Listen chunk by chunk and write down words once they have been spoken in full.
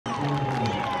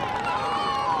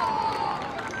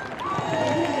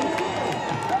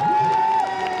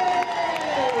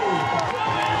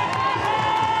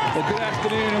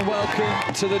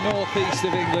Welcome to the northeast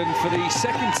of England for the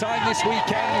second time this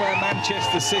weekend where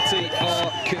Manchester City are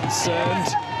concerned.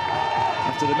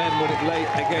 After the men won it late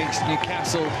against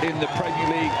Newcastle in the Premier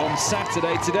League on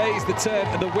Saturday, today is the turn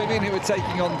of the women who are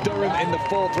taking on Durham in the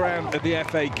 4th round of the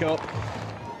FA Cup.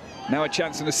 Now a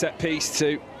chance on a set piece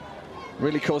to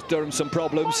really cause Durham some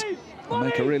problems and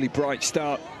make a really bright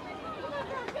start.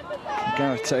 From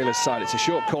Gareth Taylor's side, it's a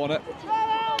short corner.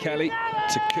 Kelly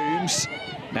to Coombs.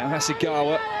 Now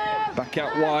Hasegawa back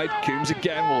out wide. Coombs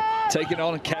again will take it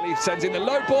on, and Kelly sends in the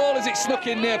low ball as it snuck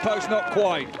in near post, not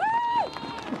quite.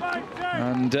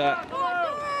 And Lyra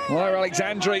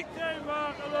Alexandri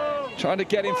trying to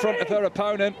get in front of her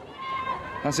opponent.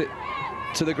 Has it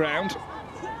to the ground.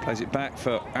 Plays it back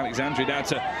for Alexandri now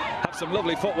to have some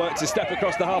lovely footwork to step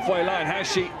across the halfway line.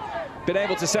 Has she been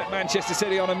able to set Manchester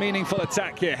City on a meaningful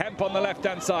attack here? Hemp on the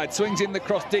left-hand side, swings in the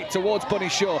cross deep towards Bunny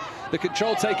Shaw. The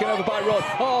control taken over by Rod.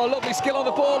 Oh, lovely skill on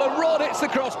the ball, and Rod hits the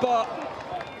crossbar.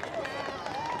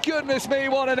 Goodness me,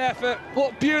 what an effort.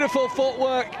 What beautiful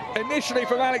footwork initially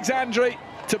from Alexandri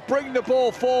to bring the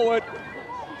ball forward.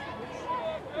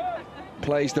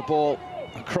 Plays the ball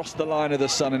across the line of the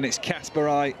sun, and it's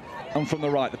Kasparai and from the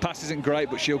right. The pass isn't great,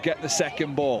 but she'll get the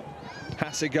second ball.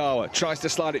 Hasegawa tries to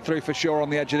slide it through for Shaw on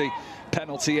the edge of the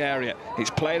penalty area. It's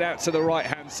played out to the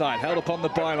right-hand side, held up on the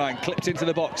byline, clipped into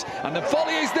the box, and the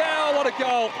volley is there. What a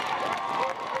goal!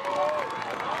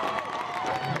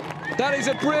 That is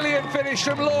a brilliant finish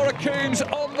from Laura Coombs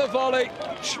on the volley,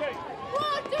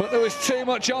 but there was too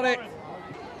much on it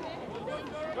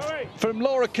from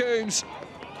Laura Coombs.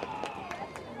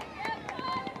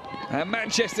 And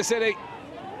Manchester City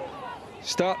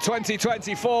start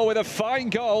 2024 with a fine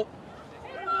goal.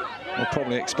 We'll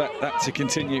probably expect that to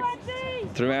continue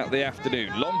throughout the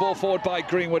afternoon. Long ball forward by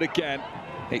Greenwood again.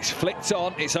 It's flicked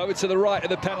on, it's over to the right of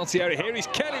the penalty area. Here is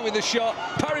Kelly with the shot,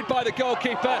 parried by the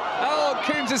goalkeeper. Oh,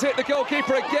 Coombs has hit the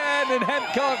goalkeeper again, and Hemp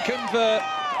can't convert.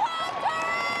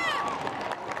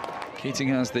 Keating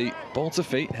has the ball to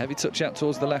feet, heavy touch out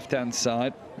towards the left-hand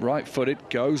side. Right-footed,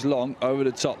 goes long, over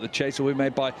the top. The chase will be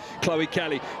made by Chloe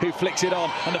Kelly, who flicks it on,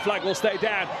 and the flag will stay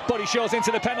down. Body Shaw's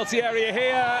into the penalty area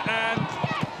here, and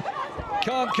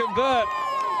can't convert.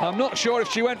 I'm not sure if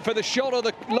she went for the shot or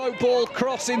the low ball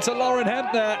cross into Lauren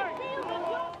Hemp there.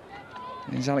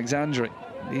 Here's Alexandri,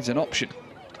 needs an option.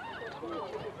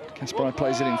 Kasparai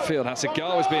plays it in field.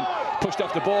 Hasegawa's been pushed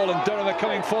off the ball, and Durham are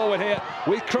coming forward here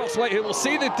with Crossway, who will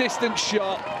see the distance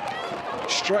shot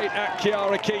straight at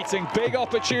Chiara Keating. Big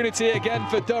opportunity again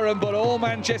for Durham, but all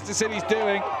Manchester City's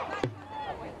doing.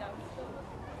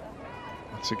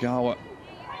 Hasegawa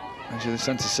into the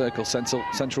centre circle,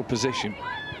 central position.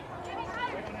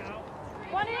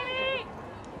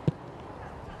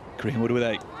 Greenwood with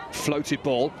a floated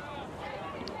ball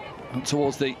up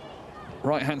towards the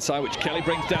right-hand side, which Kelly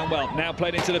brings down well. Now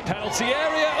played into the penalty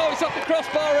area. Oh, it's off the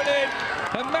crossbar and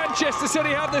in. And Manchester City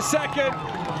have the second.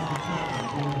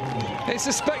 It's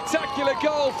a spectacular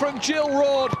goal from Jill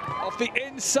Rord off the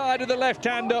inside of the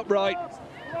left-hand upright.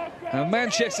 And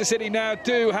Manchester City now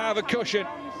do have a cushion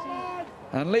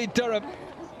and lead Durham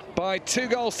by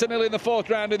 2-0 in the 4th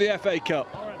round of the FA Cup.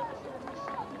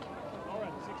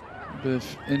 A bit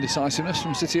of indecisiveness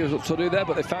from City was up to do there,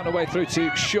 but they found a way through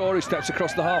to Shaw, who steps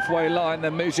across the halfway line,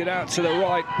 then moves it out to the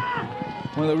right.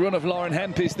 Well, the run of Lauren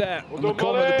Hemp is there on the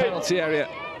corner of the penalty area.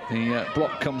 The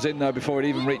block comes in, though, before it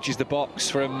even reaches the box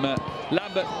from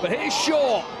Lambert. But here's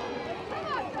Shaw.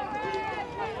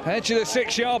 Edge of the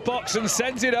 6-yard box and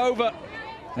sends it over.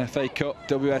 FA Cup,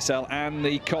 WSL and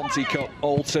the Conti Cup,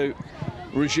 all to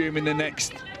resume in the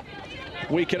next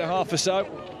week and a half or so.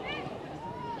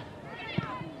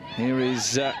 Here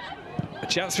is a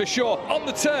chance for Shaw on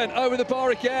the turn, over the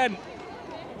bar again.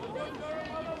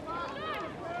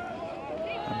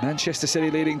 And Manchester City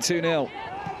leading 2-0.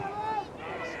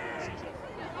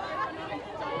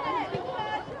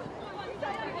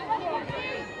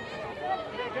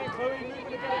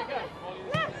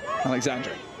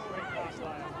 Alexandri.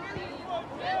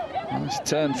 Nice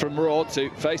turn from Raw to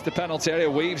face the penalty area,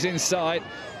 weaves inside.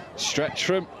 Stretch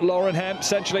from Lauren Hemp,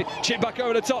 essentially. Chip back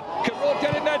over the top. Can Raw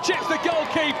get in there? Chips the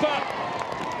goalkeeper.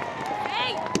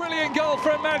 Brilliant goal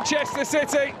from Manchester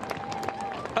City.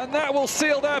 And that will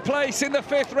seal their place in the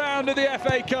 5th round of the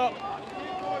FA Cup.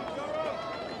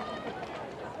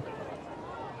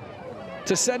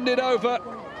 To send it over,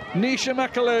 Nisha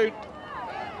McAloon.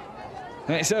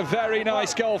 And it's a very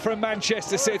nice goal from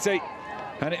Manchester City.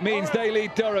 And it means they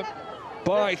lead Durham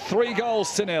by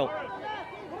 3-0.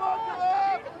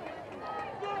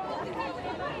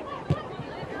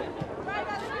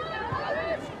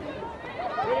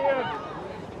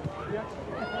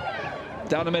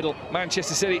 Down the middle,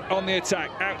 Manchester City on the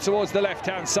attack, out towards the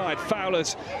left-hand side.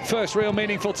 Fowler's first real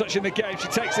meaningful touch in the game. She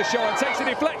takes the shot and takes a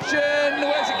deflection.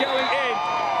 Where's it going? In.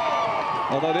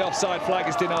 Although the offside flag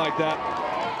has denied that.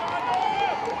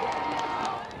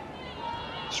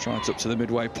 Strides up to the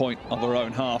midway point of her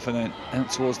own half and then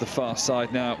out towards the far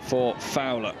side now for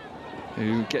Fowler,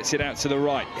 who gets it out to the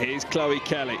right. Here's Chloe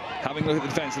Kelly having a look at the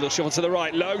defence. A little shuffle to the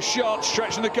right. Low shot,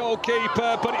 stretching the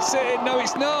goalkeeper, but it's in. No,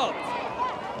 it's not.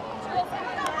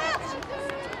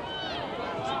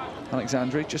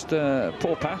 Alexandri, just a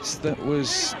poor pass that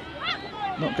was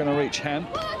not going to reach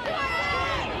Hemp.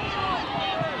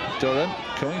 Durham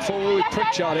coming forward with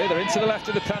Pritchard here. They're into the left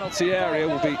of the penalty area.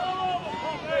 Will be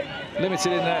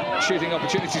limited in their shooting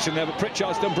opportunities from there, but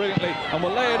Pritchard's done brilliantly and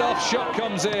will lay it off. Shot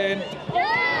comes in.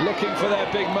 Looking for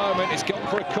their big moment. It's gone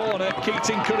for a corner.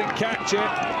 Keating couldn't catch it.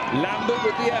 Lambert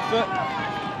with the effort.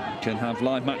 Can have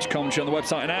live match commentary on the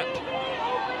website and app.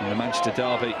 And the Manchester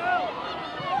derby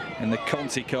in the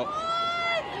Conti Cup.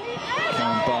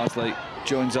 Karen Barsley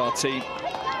joins our team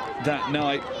that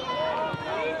night.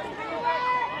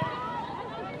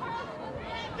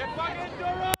 Get back in,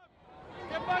 Durham!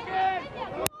 Get back in!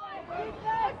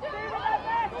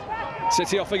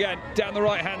 City off again, down the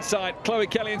right-hand side. Chloe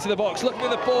Kelly into the box, looking at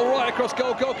the ball right across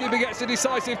goal. Goalkeeper gets a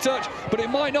decisive touch, but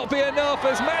it might not be enough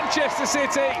as Manchester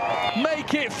City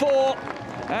make it 4.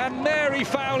 And Mary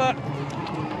Fowler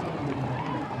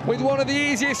with one of the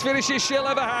easiest finishes she'll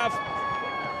ever have.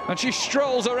 And she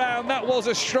strolls around. That was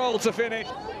a stroll to finish.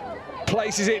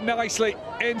 Places it nicely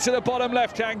into the bottom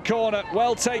left-hand corner.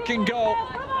 Well taken goal.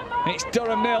 It's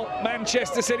Durham 0,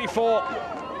 Manchester City 4.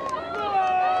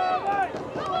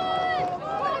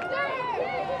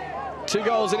 Two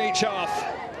goals in each half.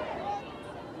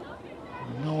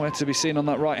 Nowhere to be seen on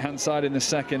that right-hand side in the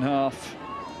second half.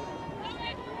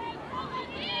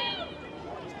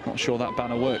 Not sure that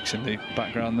banner works in the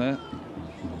background there.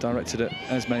 Directed at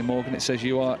Esme Morgan. It says,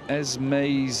 "You are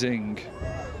Esmazing."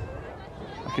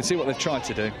 I can see what they've tried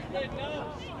to do.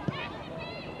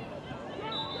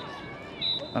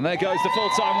 And there goes the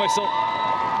full-time whistle.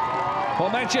 Well,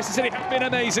 Manchester City have been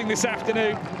amazing this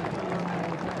afternoon.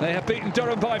 They have beaten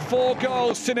Durham by 4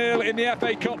 goals to 0 in the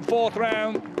FA Cup 4th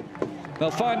round.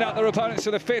 They'll find out their opponents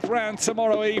for the 5th round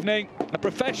tomorrow evening. A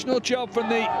professional job from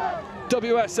the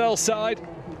WSL side.